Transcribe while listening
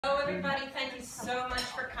everybody. Thank you so much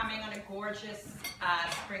for coming on a gorgeous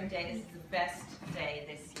spring day. This is the best day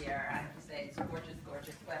this year. I have to say, it's gorgeous,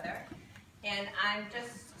 gorgeous weather. And I'm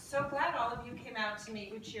just so glad all of you came out to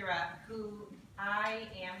meet Ruchira, who I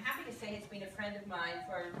am happy to say has been a friend of mine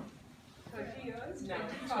for 30 years? No,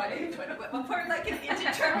 25. Well, for like an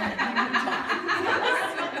indeterminate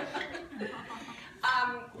time.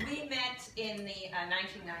 We met in the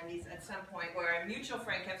 1990s at some point where a mutual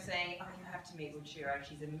friend kept saying, oh, you have to meet Ruchira,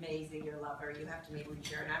 she's amazing, you'll love her, you have to meet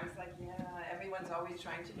Ruchira. And I was like, yeah, everyone's always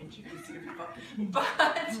trying to introduce you to people.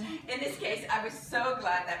 But in this case, I was so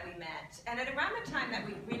glad that we met. And at around the time that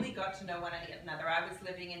we really got to know one another, I was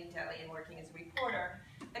living in Delhi and working as a reporter,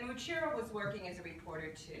 and Ruchira was working as a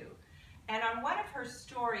reporter too. And on one of her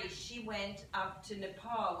stories, she went up to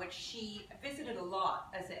Nepal, which she visited a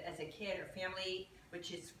lot as a kid. Her family,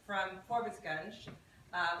 which is from Forbesganj,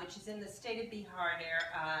 which is in the state of Bihar near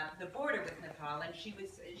the border with Nepal. And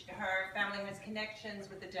her family has connections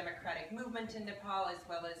with the democratic movement in Nepal as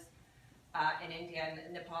well as in India. And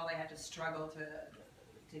in Nepal, they had to struggle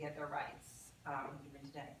to get their rights, even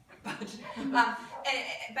today.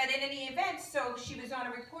 But in any event, so she was on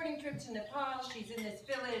a reporting trip to Nepal. She's in this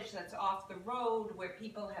village that's off the road where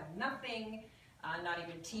people have nothing, not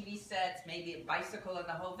even TV sets, maybe a bicycle in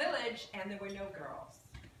the whole village, and there were no girls.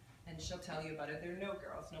 And she'll tell you about it. There are no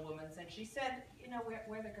girls, no women. And she said, you know, where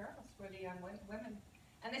are the girls? Where are the young women?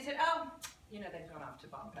 And they said, oh, you know, they've gone off to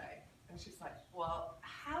Bombay. And she's like, well,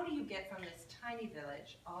 how do you get from this tiny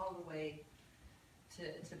village all the way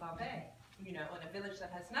to Bombay? You know, in a village that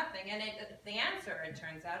has nothing. And the answer, it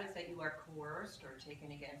turns out, is that you are coerced or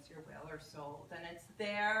taken against your will or sold. And it's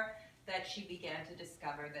there that she began to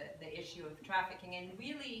discover the issue of trafficking and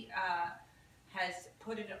really has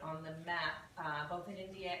put it on the map, both in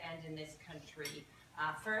India and in this country.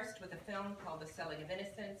 First with a film called The Selling of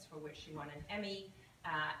Innocence, for which she won an Emmy.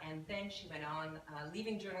 And then she went on,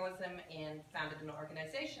 leaving journalism, and founded an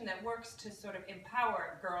organization that works to sort of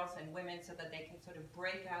empower girls and women so that they can sort of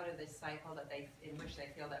break out of this cycle in which they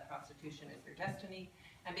feel that prostitution is their destiny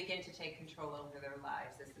and begin to take control over their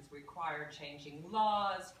lives. This has required changing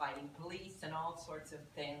laws, fighting police, and all sorts of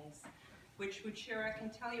things, which Ruchira can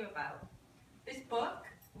tell you about. This book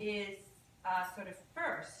is sort of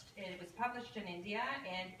first. It was published in India,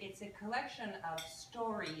 and it's a collection of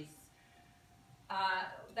stories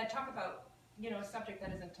that talk about, you know, a subject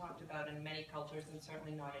that isn't talked about in many cultures, and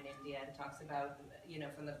certainly not in India. It talks about, you know,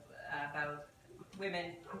 about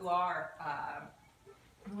women who have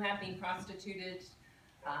been prostituted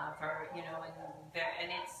for, you know,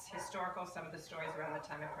 and it's historical. Some of the stories around the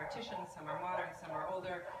time of partition, some are modern, some are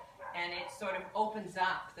older, and it sort of opens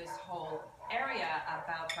up this whole area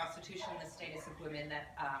about prostitution and the status of women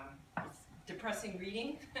that is depressing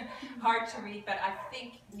reading, hard to read, but I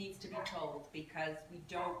think needs to be told because we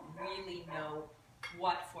don't really know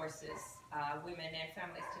what forces women and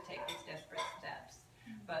families to take these desperate steps.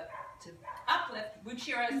 But to uplift,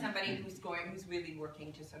 Ruchira is somebody who's really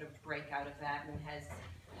working to sort of break out of that and has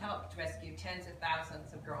helped rescue tens of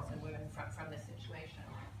thousands of girls and women from this situation.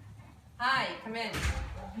 Hi, come in.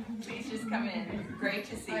 Please just come in. Great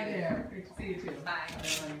to see you. Hi there. Great to see you too. Hi.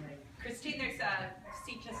 Christine, there's a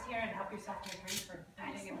seat just here, and help yourself to a drink for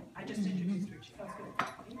anything. I just introduced Ruchira.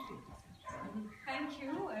 Thank you. Thank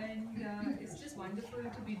you, and it's just wonderful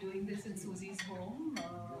to be doing this in Susie's home.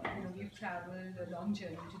 You know, we've traveled a long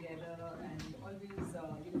journey together, and always you know,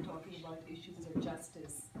 talking about issues of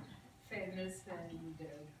justice, fairness, and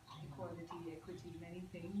equality, equity, many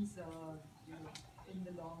things. You know, in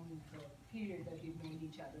the long period that we've known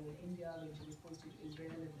each other in India, when she was posted to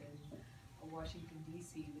Israel, and then Washington,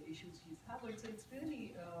 D.C., the issues she's covered. So it's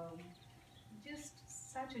really just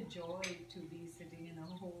such a joy to be sitting in a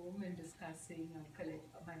home and discussing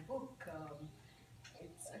my book.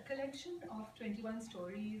 It's a collection of 21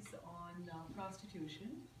 stories on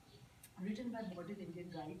prostitution, written by modern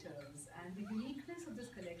Indian writers. And the uniqueness of this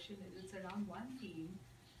collection is it's around one theme,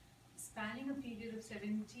 spanning a period of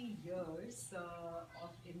 70 years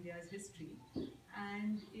of India's history,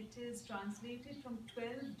 and it is translated from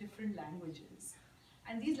 12 different languages,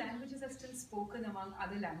 and these languages are still spoken among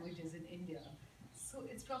other languages in India. So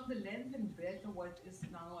it's from the length and breadth of what is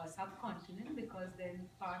now a subcontinent, because then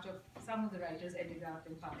some of the writers ended up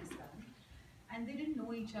in Pakistan, and they didn't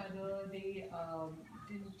know each other. They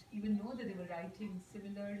didn't even know that they were writing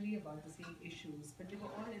similarly about the same issues, but they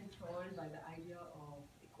were all enthralled by the idea of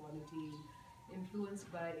equality, influenced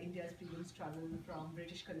by India's freedom struggle from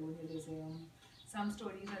British colonialism. Some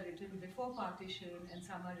stories are written before partition and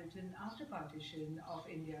some are written after partition of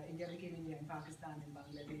India. India became India and Pakistan and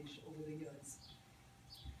Bangladesh over the years.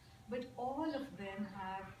 But all of them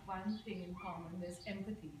have one thing in common, there's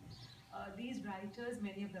empathy. these writers,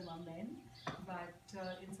 many of them are men, but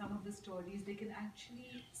in some of the stories they can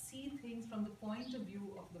actually see things from the point of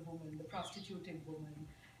view of the woman, the prostituted woman.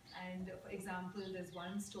 And for example, there's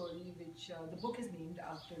one story which the book is named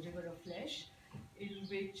after, River of Flesh, in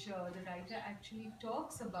which the writer actually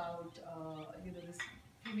talks about, this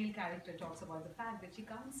female character talks about the fact that she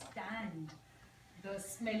can't stand the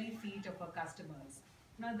smelly feet of her customers.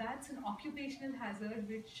 Now that's an occupational hazard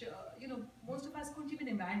which most of us couldn't even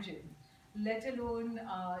imagine, let alone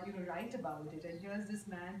write about it. And here's this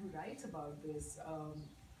man who writes about this.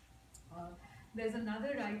 There's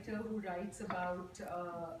another writer who writes about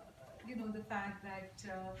the fact that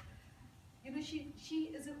she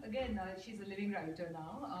is she's a living writer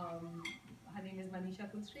now. Her name is Manisha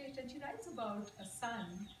Kulshrestha, and she writes about a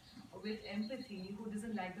son with empathy who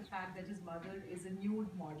doesn't like the fact that his mother is a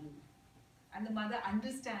nude model. And the mother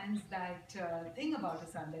understands that thing about her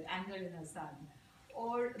son, that anger in her son.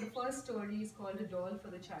 Or the first story is called A Doll for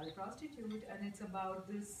the Child Prostitute, and it's about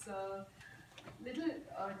this little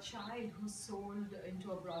child who's sold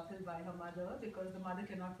into a brothel by her mother because the mother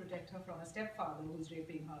cannot protect her from a stepfather who's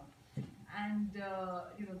raping her. And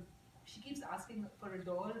she keeps asking for a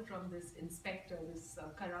doll from this inspector, this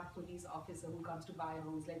corrupt police officer who comes to buy her,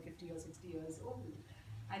 who's like 50 or 60 years old.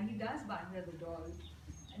 And he does buy her the doll.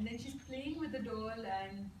 And then she's playing with the doll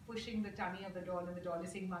and pushing the tummy of the doll, and the doll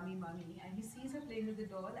is saying, "Mummy, mummy." And he sees her playing with the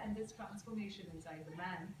doll, and there's transformation inside the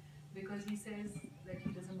man, because he says that he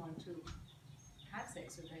doesn't want to have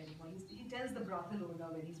sex with her anymore. He tells the brothel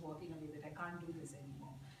owner when he's walking away that I can't do this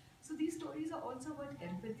anymore. So these stories are also about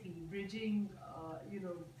empathy, bridging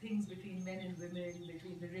things between men and women,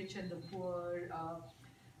 between the rich and the poor,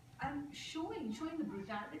 and showing the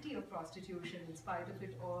brutality of prostitution in spite of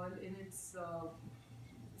it all in its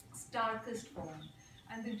starkest form.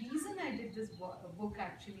 And the reason I did this book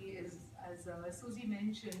actually is, as Susie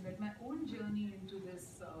mentioned, that my own journey into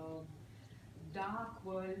this dark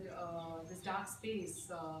world, this dark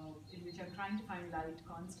space in which I'm trying to find light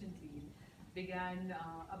constantly, began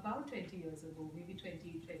about 20 years ago, maybe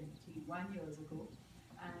 21 years ago.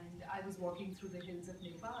 And I was walking through the hills of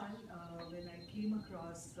Nepal when I came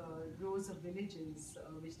across rows of villages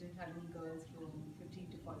which didn't have any girls from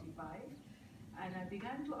 15 to 45. And I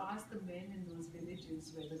began to ask the men in those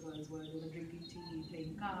villages where the girls were. They were drinking tea,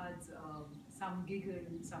 playing cards, some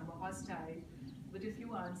giggled, some were hostile, but a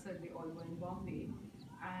few answered they all were in Bombay.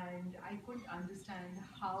 And I couldn't understand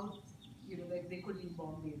how they could be in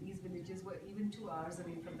Bombay. These villages were even 2 hours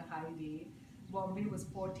away from the highway. Bombay was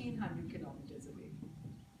 1,400 kilometers away.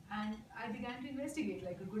 And I began to investigate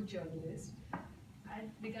like a good journalist, and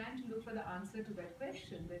began to look for the answer to that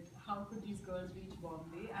question, that how could these girls reach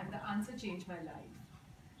Bombay? And the answer changed my life.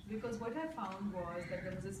 Because what I found was that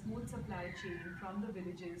there was a smooth supply chain from the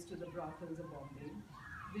villages to the brothels of Bombay,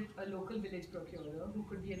 with a local village procurer who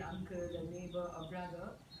could be an uncle, a neighbor, a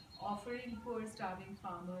brother, offering poor starving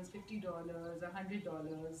farmers $50,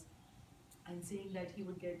 $100, and saying that he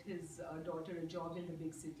would get his daughter a job in the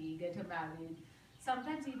big city, get her married,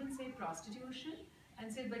 sometimes even say prostitution,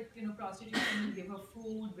 and say, but prostitution will give her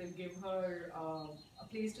food, will give her a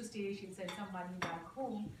place to stay, she'll send some money back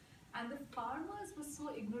home. And the farmers were so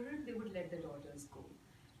ignorant, they would let their daughters go.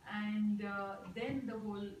 And then the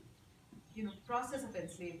whole process of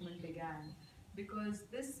enslavement began, because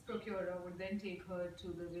this procurer would then take her to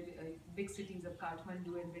the big cities of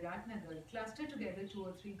Kathmandu and Viratnagar, cluster together 2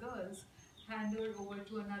 or 3 girls, hand her over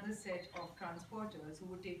to another set of transporters who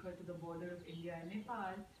would take her to the border of India and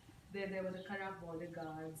Nepal. There were the corrupt border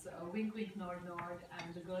guards, wink wink nod nod,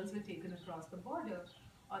 and the girls were taken across the border.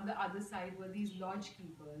 On the other side were these lodge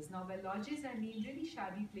keepers. Now by lodges I mean really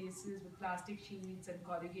shabby places with plastic sheets and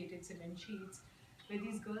corrugated cement sheets, where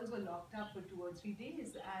these girls were locked up for 2 or 3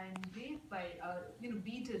 days and raped by,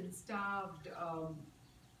 beaten, starved,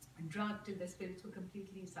 drugged till their spirits were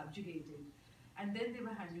completely subjugated. And then they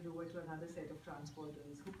were handed over to another set of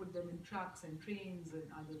transporters who put them in trucks and trains and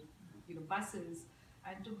other buses,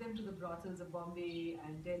 and took them to the brothels of Bombay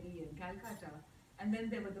and Delhi and Calcutta. And then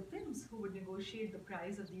there were the pimps who would negotiate the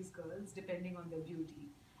price of these girls depending on their beauty.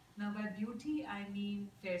 Now by beauty I mean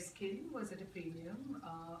fair skin was at a premium,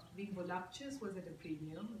 being voluptuous was at a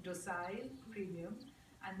premium, docile, premium,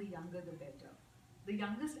 and the younger the better. The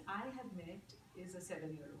youngest I have met is a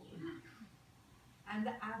 7-year-old. And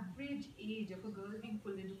the average age of a girl being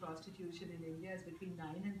pulled into prostitution in India is between 9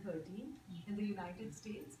 and 13. In the United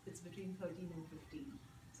States, it's between 13 and 15.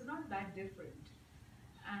 So not that different.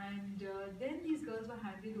 And then these girls were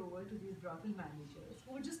handed over to these brothel managers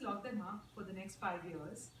who would just lock them up for the next 5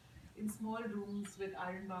 years in small rooms with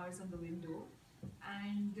iron bars on the window.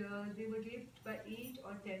 And they were raped by 8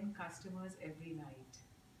 or 10 customers every night.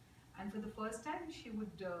 And for the first time, she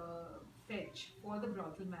would fetch for the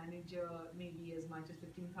brothel manager maybe as much as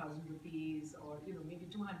 15,000 rupees, or maybe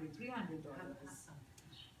 $200, $300.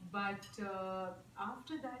 But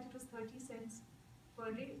after that, it was 30 cents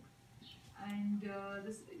per day, and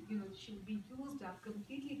this, she would be used up,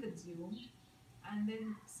 completely consumed, and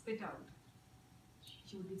then spit out.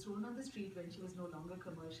 She would be thrown on the street when she was no longer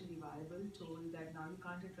commercially viable, told that now you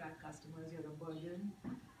can't attract customers, you're a burden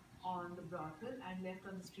on the brothel, and left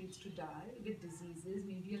on the streets to die with diseases,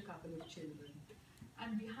 maybe a couple of children.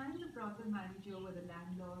 And behind the brothel manager were the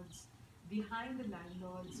landlords. Behind the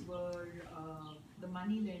landlords were the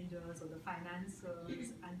money lenders or the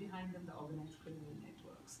financiers, and behind them the organized criminal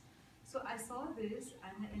networks. So I saw this,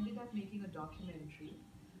 and I ended up making a documentary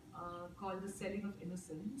called The Selling of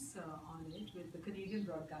Innocence on it with the Canadian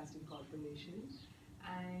Broadcasting Corporation,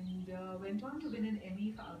 and went on to win an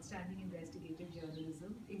Emmy for Outstanding Investigative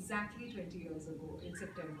Journalism exactly 20 years ago in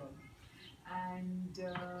September. And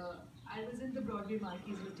I was in the Broadway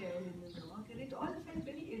Marquis Hotel in New York, and it all felt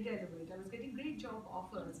very irrelevant. I was getting great job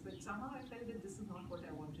offers, but somehow I felt that this is not what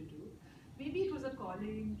I want to do. Maybe it was a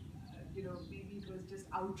calling, maybe it was just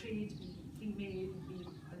outrage, being female, being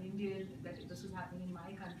an Indian, that this was happening in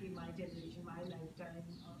my country, my generation, my lifetime.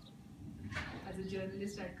 As a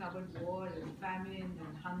journalist, I covered war and famine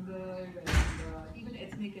and hunger and even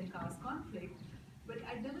ethnic and caste conflict. But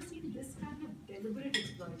I'd never seen this kind of deliberate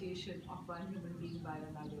exploitation of one human being by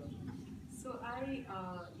another. So I,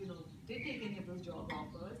 did take any of those job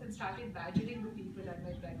offers and started badgering the people I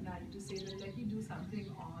met that night to say that let me do something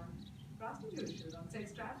on prostitution, on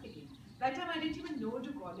sex trafficking. That time I didn't even know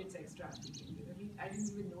to call it sex trafficking. I didn't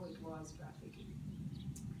even know it was trafficking.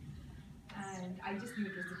 And I just knew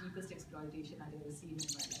it was the deepest exploitation I'd ever seen in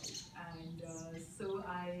my life. And so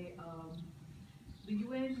the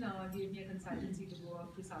UN gave me a consultancy to go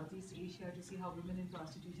off to Southeast Asia to see how women in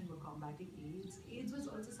prostitution were combating AIDS. AIDS was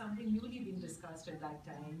also something newly being discussed at that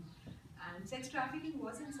time. And sex trafficking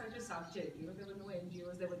wasn't such a subject. There were no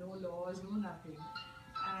NGOs, there were no laws, no nothing.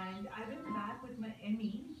 And I went back with my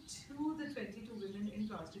Emmy to the 22 women in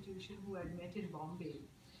prostitution who I'd met in Bombay.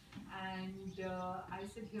 And I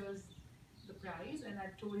said, here's the prize, and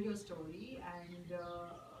I've told your story, and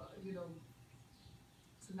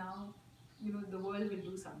so now the world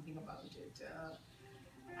will do something about it.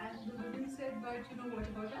 And the women said, but what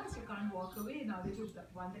about us? You can't walk away now that you've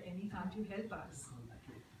won the Emmy. Can't you help us?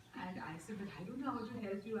 And I said, but I don't know how to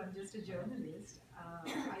help you. I'm just a journalist.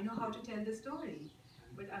 I know how to tell the story,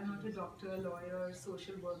 but I'm not a doctor, lawyer,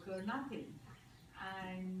 social worker, nothing.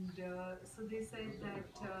 And so they said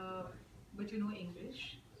that, but you know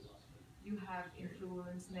English. You have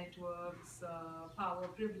influence, networks, power,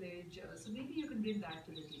 privilege, so maybe you can bring that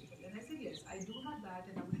to the table. And I said, yes, I do have that,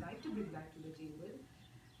 and I would like to bring that to the table.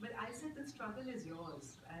 But I said, the struggle is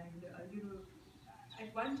yours. And,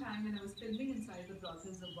 at one time when I was filming inside the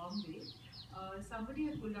brothels of Bombay, somebody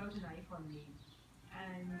had pulled out a knife on me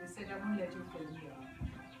and said, I won't let you film here.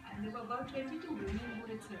 And there were about 22 women who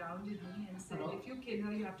had surrounded me and said, if you kill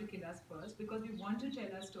her, you have to kill us first, because we want to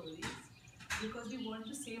tell our stories, because we want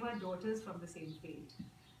to save our daughters from the same fate.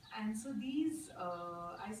 And so these,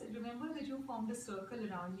 I said, remember that you formed a circle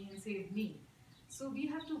around me and saved me. So we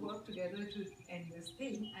have to work together to end this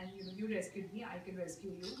thing, and you rescued me, I can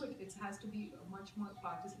rescue you, but it has to be a much more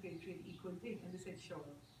participatory and equal thing. And they said, sure.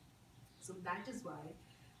 So that is why,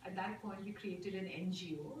 at that point, we created an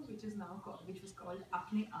NGO, which was called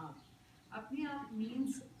Apne Aap. Apne Aap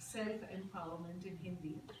means self-empowerment in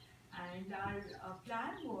Hindi. And our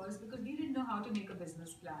plan was, because we didn't know how to make a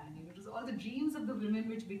business plan, and it was all the dreams of the women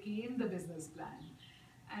which became the business plan.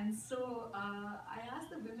 And so I asked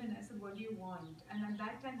the women, I said, what do you want? And at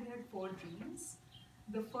that time they had 4 dreams.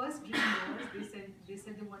 The first dream was, they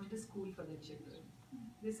said they wanted a school for their children.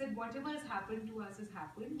 They said, whatever has happened to us has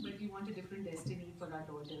happened, but we want a different destiny for our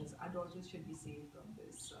daughters. Our daughters should be saved from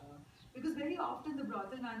this. Because very often the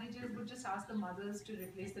brothel managers would just ask the mothers to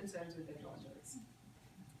replace themselves with their daughters.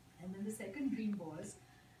 And then the second dream was,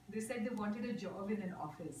 they said they wanted a job in an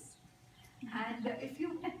office. And if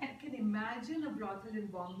you can imagine a brothel in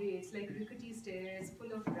Bombay, it's like rickety stairs,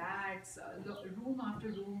 full of rats, room after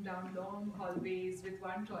room down long hallways with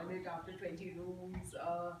one toilet after 20 rooms,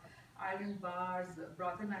 iron bars,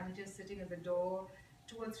 brothel managers sitting at the door,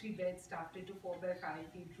 2 or 3 beds stuffed into 4 by 5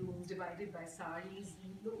 feet rooms divided by saris,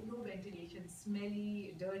 no ventilation,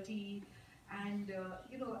 smelly, dirty, and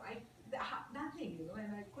nothing,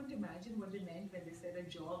 and I couldn't imagine what they meant when they said a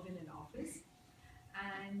job in an office.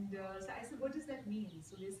 And so I said, what does that mean?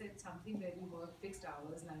 So they said something where we work fixed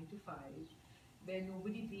hours, 9 to 5, where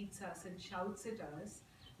nobody beats us and shouts at us,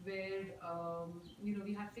 where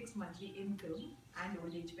we have fixed monthly income and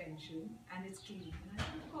old age pension, and it's clean. And I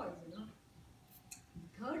said, of course,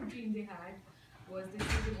 Third dream they had was they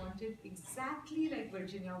said they wanted exactly like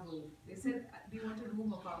Virginia Woolf. They said we want a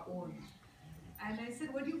room of our own. And I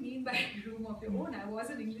said, what do you mean by room of your own? I was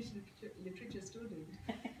an English literature student.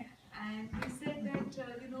 And they said that,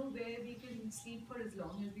 where we can sleep for as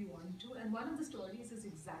long as we want to. And one of the stories is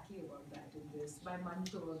exactly about that in this, by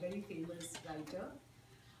Manto, a very famous writer,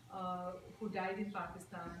 who died in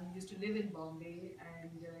Pakistan, used to live in Bombay,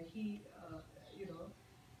 and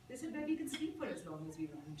they said that we can sleep for as long as we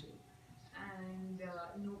want to. And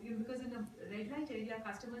because in a red light area, a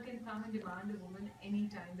customer can come and demand a woman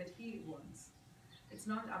anytime that he wants. It's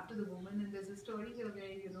not up to the woman. And there's a story here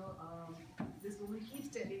where this woman keeps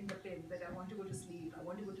telling the pimp that I want to go to sleep, I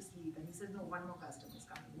want to go to sleep, and he says, no, one more customer is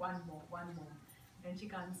coming, one more, and she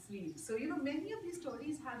can't sleep. So many of these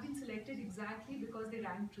stories have been selected exactly because they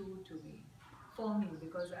rang true to me, for me,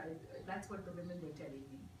 because that's what the women were telling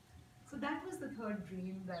me. So that was the third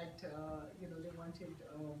dream, that they wanted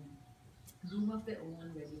room of their own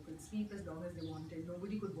where they could sleep as long as they wanted.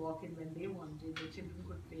 Nobody could walk in when they wanted. The children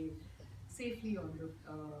could play safely on the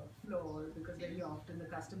floor, because very often the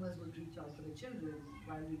customers would reach out for the children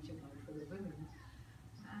while reaching out for the women.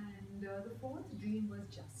 And the fourth dream was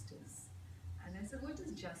justice. And I said, what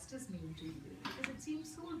does justice mean to you? Because it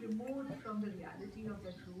seems so remote from the reality of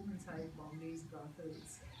that room inside Bombay's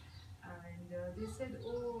brothels. And they said,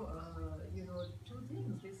 two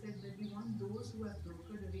things. They said that we want those who have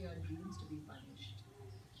brokered away our dreams to be punished,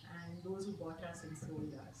 and those who bought us and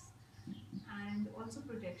sold us. And also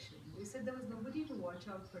protection. They said there was nobody to watch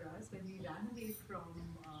out for us when we ran away from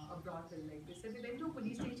a brothel. Like they said, they went to a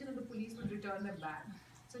police station and the police would return them back.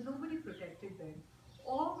 So nobody protected them.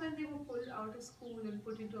 Or when they were pulled out of school and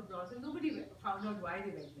put into a brothel, nobody found out why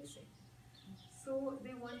they went missing. So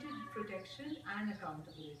they wanted protection and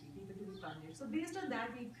accountability, people to be punished. So based on that,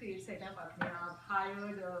 we set up Apne Aap,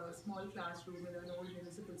 hired a small classroom in an old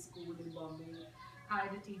municipal school in Bombay,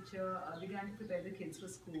 hired a teacher, began to prepare the kids for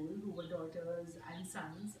school, who were daughters and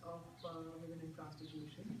sons of women in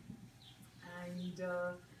prostitution. And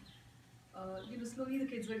slowly the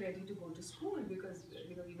kids were ready to go to school, because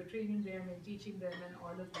we were training them and teaching them and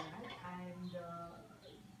all of that. And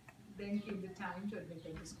then came the time to admit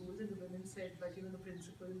them to schools, and the women said, but the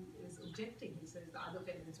principal is objecting. He says the other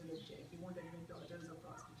parents will object. We won't admit daughters of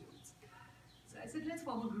prostitutes. So I said, let's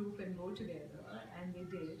form a group and go together, and they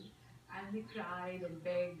did. And they cried and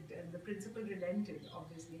begged, and the principal relented,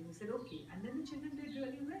 obviously, and he said, okay. And then the children did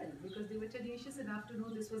really well, because they were tenacious enough to know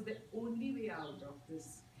this was the only way out of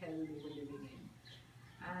this hell they were living in.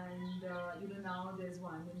 And now there's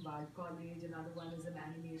one in Bard College, another one is an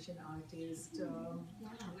animation artist.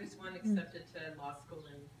 There's one accepted to law school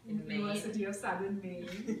in Maine. University of Southern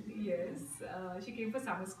Maine. Yes, she came for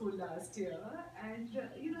summer school last year, and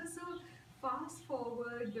so fast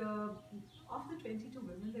forward, of the 22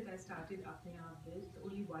 women that I started Apne Aap with,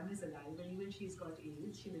 only one is alive, and even she's got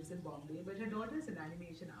AIDS. She lives in Bombay, but her daughter is an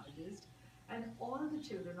animation artist, and all the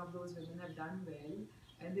children of those women have done well.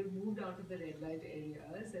 And they've moved out of the red light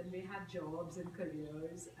areas, and they have jobs and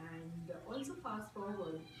careers. And also fast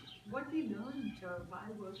forward, what we learned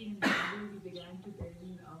while working in Bombay, we began to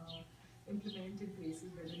then implement in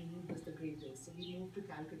places where the need was the greatest. So we moved to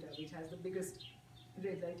Calcutta, which has the biggest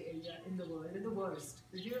red light area in the world, and the worst,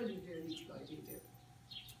 really, really exploitative.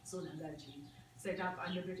 So Nadaji set up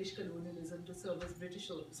under British colonialism to service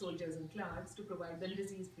British soldiers and clerks to provide them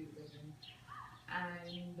disease-free women.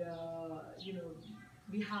 And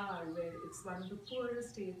Bihar, where it's one of the poorest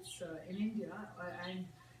states in India, and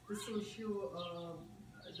the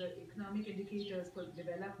the economic indicators for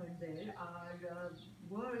development there are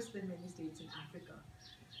worse than many states in Africa.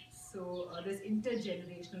 So there's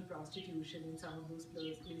intergenerational prostitution in some of those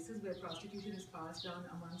places, where prostitution is passed down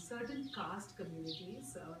among certain caste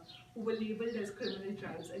communities who were labeled as criminal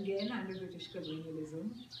tribes, again under British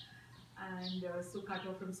colonialism. And so cut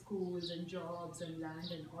off from schools and jobs and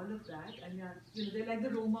land and all of that. And they're like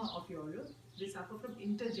the Roma of Europe. They suffer from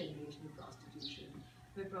intergenerational prostitution,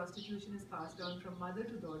 where prostitution is passed down from mother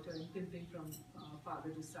to daughter and pimping from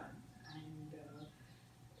father to son. And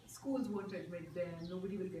schools won't admit them,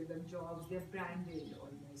 nobody will give them jobs, they're branded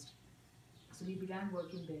almost. So we began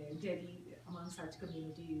working there. Delhi, among such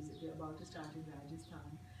communities, we're about to start in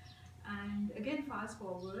Rajasthan. And again, fast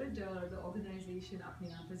forward, the organization Apne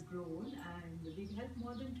Aap has grown, and we've helped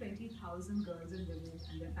more than 20,000 girls and women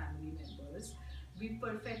and their family members. We've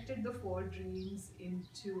perfected the 4 dreams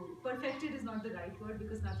into... Perfected is not the right word,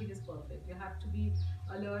 because nothing is perfect. You have to be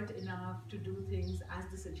alert enough to do things as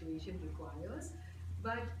the situation requires.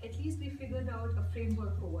 But at least we figured out a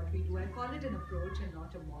framework for what we do. I call it an approach and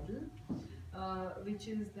not a model, which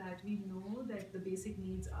is that we know that the basic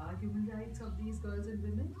needs are human rights of these girls and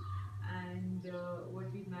women, and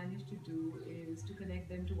what we've managed to do is to connect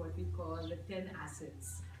them to what we call the 10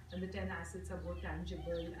 assets. And the 10 assets are both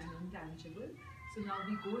tangible and intangible. So now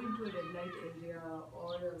we go into a red light area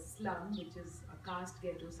or a slum, which is a caste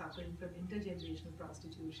ghetto suffering from intergenerational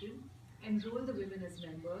prostitution, enroll the women as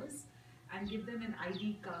members, and give them an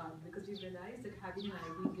ID card, because we realize that having an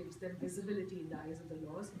ID gives them visibility in the eyes of the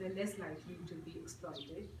law, so they're less likely to be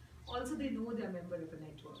exploited. Also, they know they're a member of a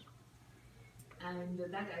network. And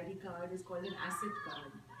that ID card is called an asset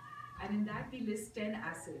card. And in that we list 10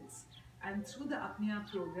 assets. And through the Apniya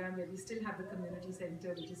program, where we still have the community center,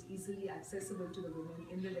 which is easily accessible to the women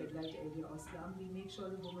in the red light area or slum, we make sure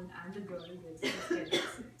the woman and the girl gets these 10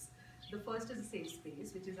 assets. The first is a safe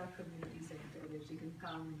space, which is our community center, where she can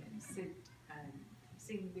come and sit and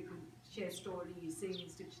sing, we could share stories, sing,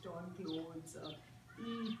 stitched on clothes,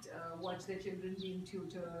 eat, watch their children being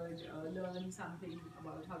tutored, learn something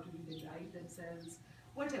about how to read and write themselves,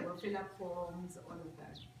 whatever, fill up forms, all of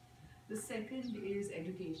that. The second is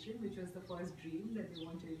education, which was the first dream that they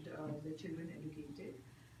wanted their children educated.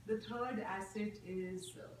 The third asset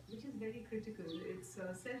is, which is very critical, it's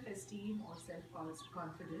self-esteem or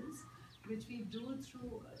self-confidence, which we do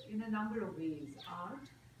through in a number of ways. Art,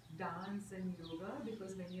 dance and yoga,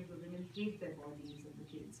 because many of the women hate their bodies and the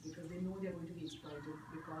kids, because they know they're going to be exploited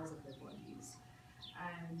because of their bodies.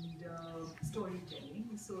 And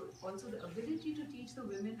storytelling. So also the ability to teach the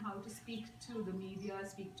women how to speak to the media,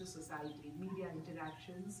 speak to society, media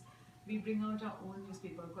interactions. We bring out our own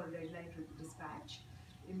newspaper called Red Light Dispatch,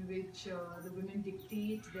 in which the women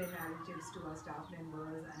dictate their narratives to our staff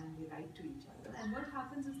members and they write to each other. And what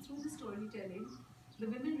happens is, through the storytelling, the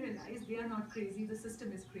women realize they are not crazy, the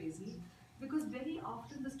system is crazy, because very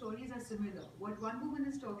often the stories are similar. What one woman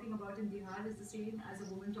is talking about in Bihar is the same as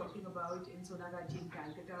a woman talking about in Sonagachi in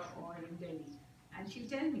Calcutta or in Delhi. And she'll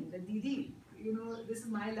tell me that, Didi, you know, this is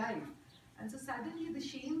my life. And so suddenly the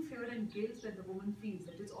shame, fear and guilt that the woman feels,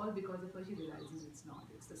 that it's all because of her, she realizes it's not,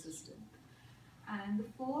 it's the system. And the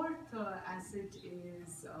fourth asset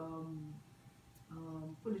is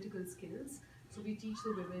political skills. So we teach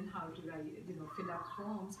the women how to write, fill up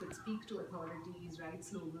forms, but speak to authorities, write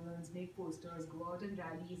slogans, make posters, go out and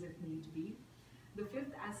rallies if need be. The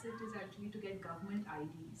fifth asset is actually to get government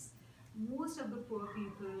IDs. Most of the poor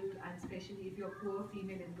people, and especially if you're poor,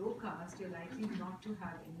 female and low caste, you're likely not to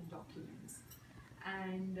have any documents.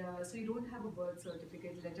 And so you don't have a birth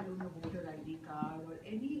certificate, let alone a voter ID card, or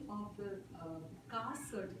any of the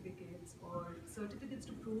caste certificates or certificates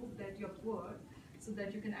to prove that you're poor, so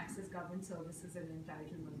that you can access government services and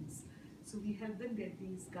entitlements. So we help them get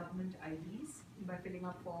these government IDs by filling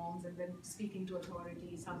up forms and then speaking to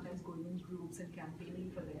authorities, sometimes going in groups and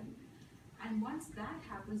campaigning for them. And once that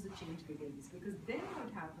happens, the change begins. Because then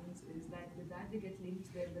what happens is that with that they get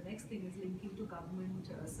linked, then the next thing is linking to government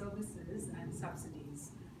services and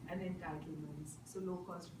subsidies and entitlements. So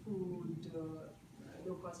low-cost food,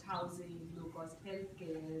 low-cost housing, low-cost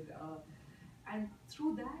healthcare, and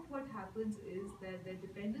through that, what happens is that their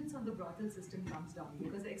dependence on the brothel system comes down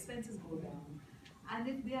because the expenses go down. And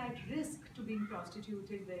if they are at risk to being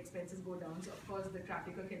prostituted, their expenses go down. So of course, the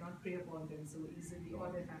trafficker cannot prey upon them so easily, or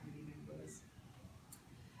their family members.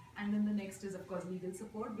 And then the next is, of course, legal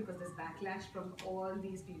support, because there's backlash from all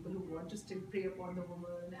these people who want to still prey upon the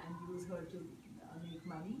woman and use her to make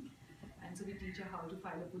money. And so we teach her how to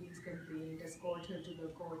file a police complaint, escort her to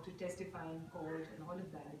the court, to testify in court, and all of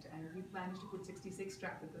that. And we've managed to put 66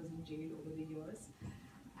 traffickers in jail over the years.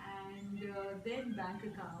 And then bank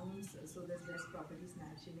accounts, so there's less property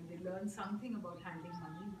snatching, and they learn something about handling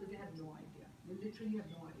money because they have no idea. They literally have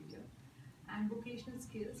no idea. And vocational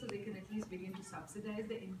skills, so they can at least begin to subsidize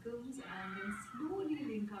their incomes and then slowly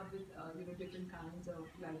link up with different kinds of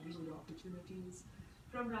livelihood opportunities.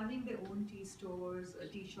 From running their own tea stores,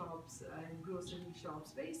 tea shops and grocery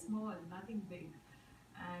shops, very small, nothing big.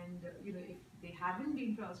 And if they haven't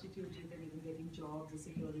been prostituted, then even getting jobs as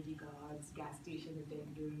security guards, gas station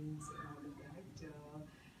attendants, and all of that.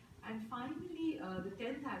 And finally, the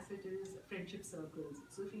 10th asset is friendship circles.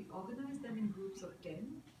 So if we organize them in groups of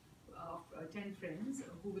 10 friends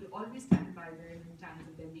who will always stand by them in times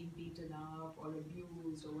of them being beaten up or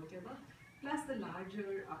abused or whatever, plus the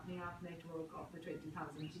larger Apniya network of the 20,000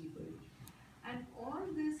 people. And all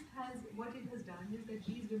this what it has done is that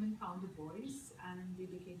these women found a voice and they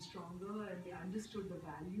became stronger and they understood the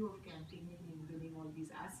value of campaigning and winning all these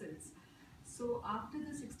assets. So after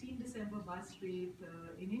the 16 December bus rape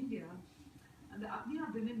in India, the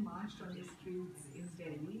Apniya women marched on the streets in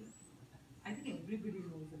Delhi I think everybody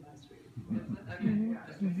knows the last way.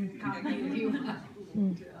 Okay. Can't be anyone who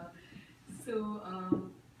won't.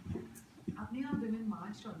 Apne women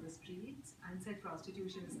marched on the streets and said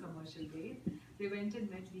prostitution is commercial rape. They went and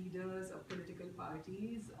met leaders of political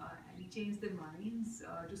parties and changed their minds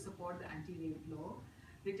to support the anti-rape law.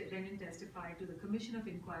 They went and testified to the Commission of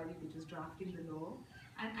Inquiry, which was drafting the law,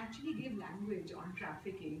 and actually gave language on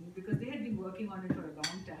trafficking because they had been working on it for a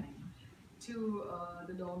long time, to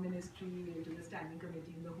the Law Ministry, to the Standing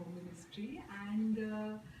Committee in the Home Ministry, and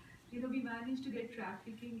we managed to get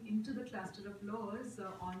trafficking into the cluster of laws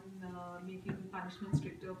on making punishment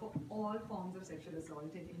stricter for all forms of sexual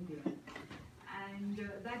assault in India. And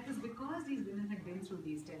that was because these women had been through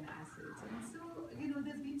these 10 acids. And so,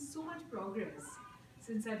 there's been so much progress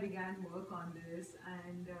since I began work on this.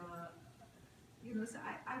 And, so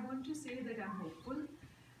I want to say that I'm hopeful,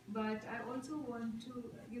 but I also want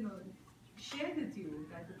to, share with you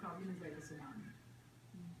that the problem is like a tsunami.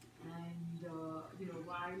 And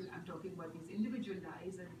while I'm talking about these individual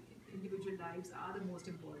lives, and individual lives are the most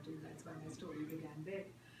important, that's why my story began there.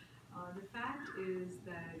 The fact is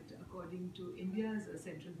that according to India's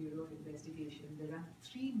Central Bureau of Investigation, there are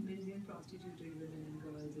 3 million prostituted women and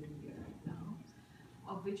girls in India right now,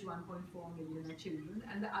 of which 1.4 million are children,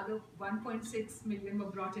 and the other 1.6 million were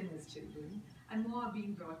brought in as children, and more are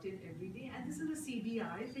being brought in every day. And this is a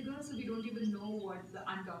CBI figure, so we don't even know what the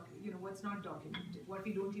what's not documented, what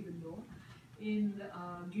we don't even know.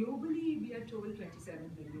 Globally, we are told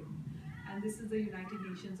 27 million, and this is the United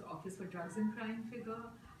Nations Office for Drugs and Crime figure.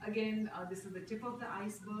 Again, this is the tip of the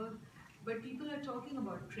iceberg. But people are talking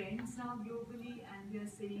about trends now globally, and we are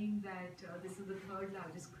saying that this is the 3rd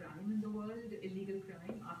largest crime in the world, illegal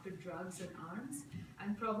crime, after drugs and arms,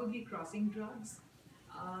 and probably crossing drugs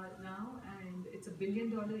now. And it's a $1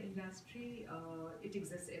 billion industry. It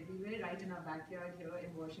exists everywhere, right in our backyard here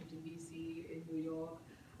in Washington, D.C., in New York.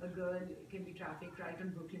 A girl can be trafficked right on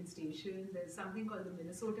Brooklyn Station. There's something called the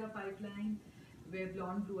Minnesota Pipeline, where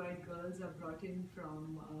blonde, blue-eyed girls are brought in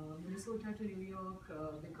from Minnesota to New York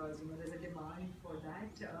because there's a demand for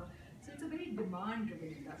that. So it's a very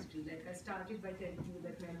demand-driven industry. Like I started by telling you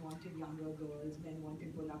that men wanted younger girls, men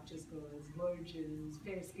wanted voluptuous girls, virgins,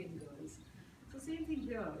 fair-skinned girls. So same thing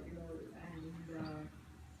here, and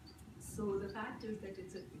so the fact is that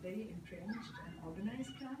it's a very entrenched and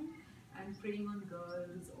organized crime and preying on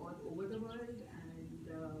girls all over the world, and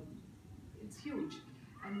it's huge.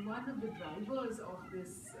 And one of the drivers of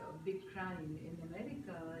this big crime in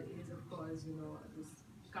America is, of course, this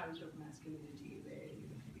cult of masculinity, where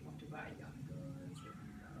they want to buy young girls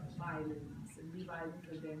and violence and be violent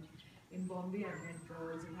with them. In Bombay, I've met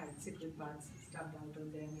girls who had cigarette butts stubbed out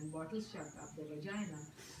on them and bottles shoved up their vagina.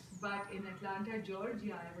 But in Atlanta,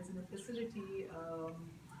 Georgia, I was in a facility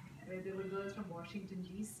where there were girls from Washington,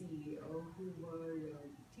 D.C. Who were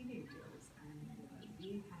teenagers, and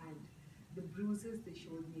they had the bruises they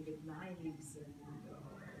showed me with knives and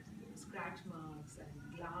scratch marks and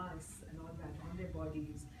glass and all that on their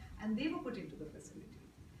bodies, and they were put into the facility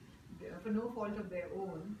for no fault of their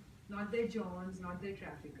own, not their Johns, not their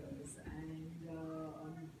traffickers, and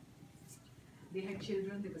they had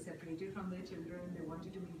children, they were separated from their children, they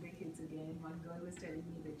wanted to meet their kids again. One girl was telling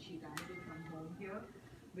me that she ran away from home here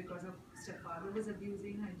because her stepfather was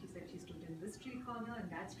abusing her, and she said she stood in this street corner and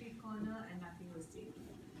that street corner and nothing was safe.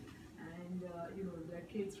 And there are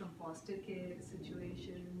kids from foster care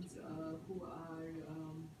situations who are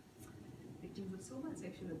victims of so much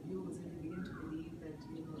sexual abuse, and we begin to believe that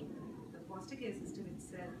the foster care system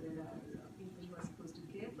itself, there are people who are supposed to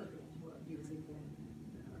care for them who are abusing them.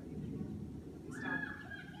 They start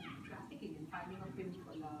trafficking and finding a pimp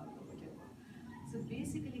for love or whatever. So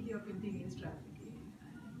basically, here pimping is trafficking,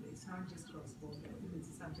 and it's not just cross-border; it's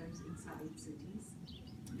sometimes inside cities.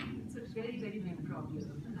 So it's a very, very big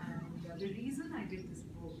problem. And the reason I did this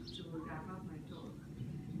book, to wrap up my talk,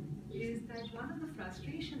 is that one of the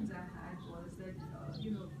frustrations I had was that,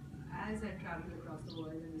 as I traveled across the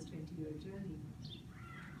world in this 20-year journey,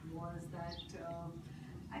 was that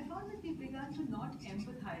I found that we began to not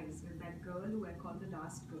empathize with that girl who I call the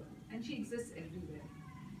last girl. And she exists everywhere.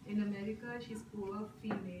 In America, she's poor,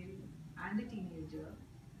 female, and a teenager.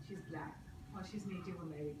 She's black, or she's Native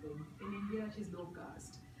American. In India, she's low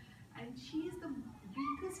caste. And she is the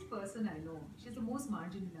weakest person I know. She's the most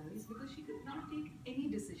marginalized because she could not take any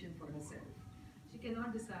decision for herself. She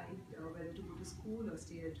cannot decide whether to go to school or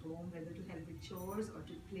stay at home, whether to help with chores or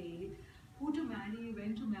to play, who to marry,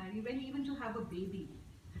 when even to have a baby,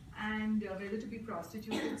 and whether to be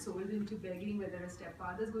prostituted, sold into begging, whether her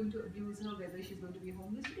stepfather is going to abuse her, whether she's going to be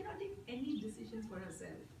homeless. She cannot take any decisions for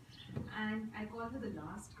herself. And I call her the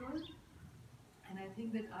last girl. And I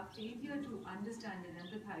think that our failure to understand and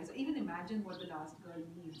empathize, or even imagine what the last girl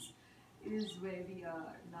needs, is where we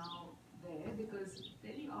are now there. Because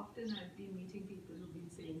very often I've been meeting people who've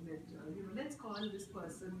been saying that, let's call this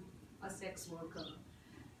person a sex worker.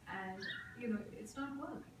 And, it's not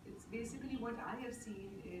work. It's basically what I have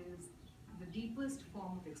seen is the deepest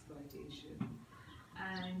form of exploitation.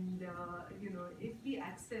 And, if we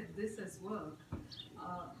accept this as work,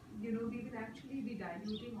 we will actually be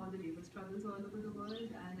diluting all the labor struggles all over the world,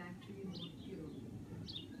 and actually,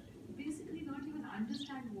 basically not even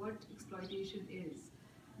understand what exploitation is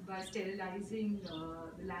by sterilizing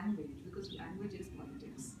the language, because language is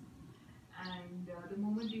politics. And the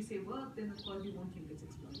moment we say work, then of course we won't think it's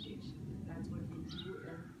exploitation. That's what we do,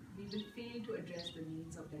 and we will fail to address the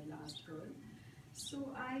needs of that last girl.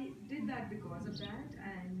 So I did that because of that,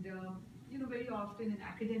 and very often in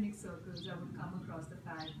academic circles I would come across the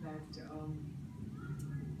fact that,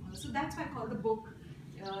 so that's why I call the book,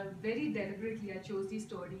 very deliberately I chose these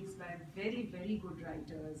stories by very, very good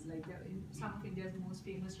writers, like some of India's most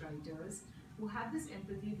famous writers, who have this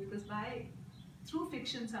empathy, because through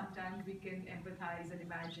fiction sometimes we can empathize and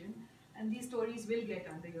imagine, and these stories will get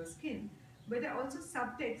under your skin. But I also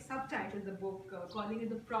subtitled the book, calling it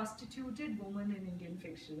The Prostituted Woman in Indian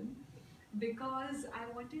Fiction, because I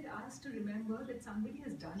wanted us to remember that somebody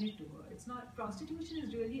has done it to her. It's not, prostitution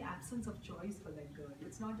is really absence of choice for that girl.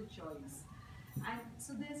 It's not a choice. And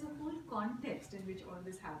so there's a whole context in which all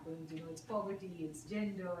this happens. It's poverty, it's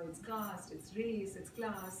gender, it's caste, it's race, it's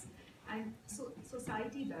class. And so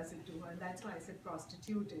society does it to her, and that's why I said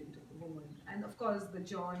prostituted woman. And of course the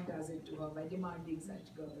John does it to her by demanding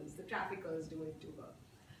such girls. The traffickers do it to her.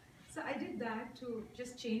 So I did that to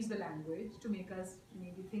just change the language, to make us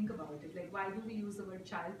maybe think about it. Like, why do we use the word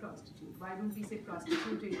child prostitute? Why don't we say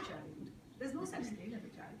prostituted child? There's no such thing as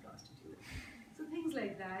a child prostitute. So things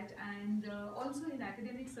like that. And also in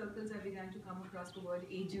academic circles, I began to come across the word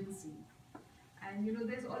agency. And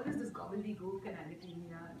there's always this gobbledygook and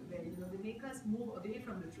academia where they make us move away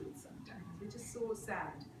from the truth sometimes, which is so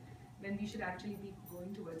sad, when we should actually be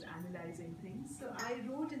going towards analyzing things. So I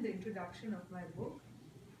wrote in the introduction of my book,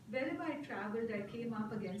 wherever I traveled, I came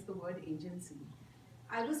up against the word agency.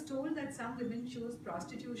 I was told that some women choose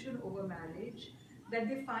prostitution over marriage, that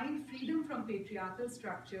they find freedom from patriarchal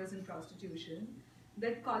structures in prostitution,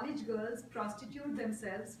 that college girls prostitute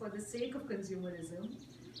themselves for the sake of consumerism,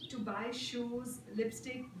 to buy shoes,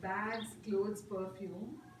 lipstick, bags, clothes,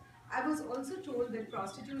 perfume. I was also told that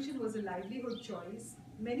prostitution was a livelihood choice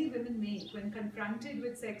many women make when confronted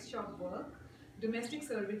with sex shop work, domestic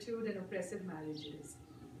servitude, and oppressive marriages.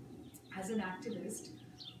 As an activist,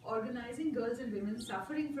 organizing girls and women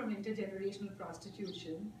suffering from intergenerational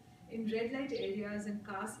prostitution in red light areas and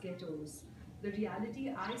caste ghettos, the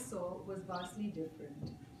reality I saw was vastly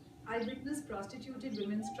different. I witnessed prostituted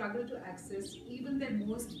women struggle to access even their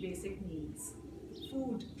most basic needs: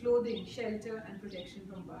 food, clothing, shelter, and protection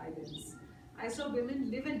from violence. I saw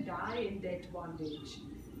women live and die in debt bondage.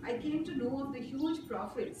 I came to know of the huge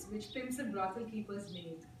profits which pimps and brothel keepers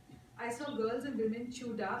make. I saw girls and women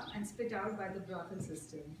chewed up and spit out by the brothel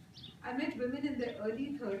system. I met women in their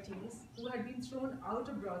early 30s who had been thrown out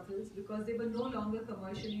of brothels because they were no longer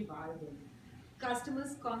commercially viable.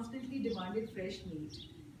 Customers constantly demanded fresh meat.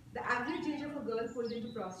 The average age of a girl pulled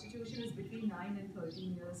into prostitution is between 9 and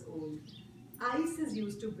 13 years old. Ice is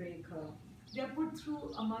used to break her. They are put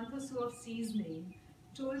through a month or so of seasoning,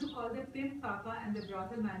 told to call their pimp papa and the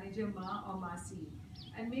brothel manager ma or masi,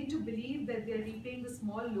 and made to believe that they are repaying the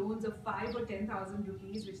small loans of 5 or 10,000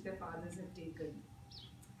 rupees which their fathers have taken.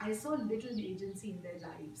 I saw little agency in their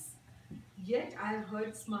lives. Yet I have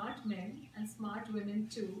heard smart men and smart women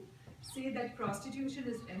too say that prostitution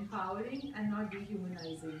is empowering and not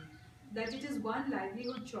dehumanizing, that it is one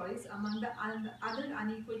livelihood choice among the other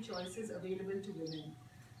unequal choices available to women.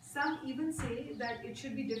 Some even say that it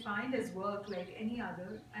should be defined as work like any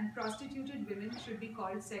other, and prostituted women should be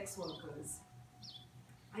called sex workers.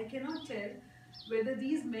 I cannot tell whether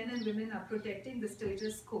these men and women are protecting the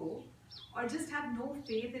status quo or just have no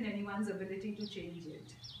faith in anyone's ability to change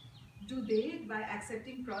it. Do they, by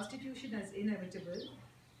accepting prostitution as inevitable,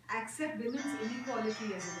 accept women's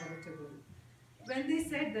inequality as inevitable? When they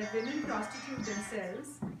said that women prostitute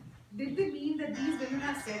themselves, did they mean that these women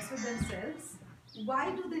have sex with themselves?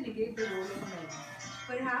 Why do they negate the role of men?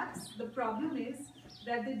 Perhaps the problem is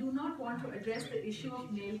that they do not want to address the issue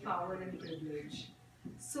of male power and privilege.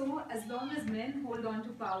 So, as long as men hold on to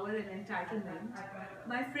power and entitlement,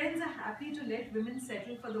 my friends are happy to let women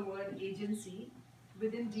settle for the word agency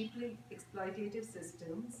within deeply exploitative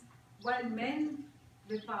systems, while men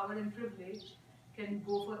with power and privilege can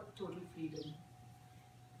go for total freedom.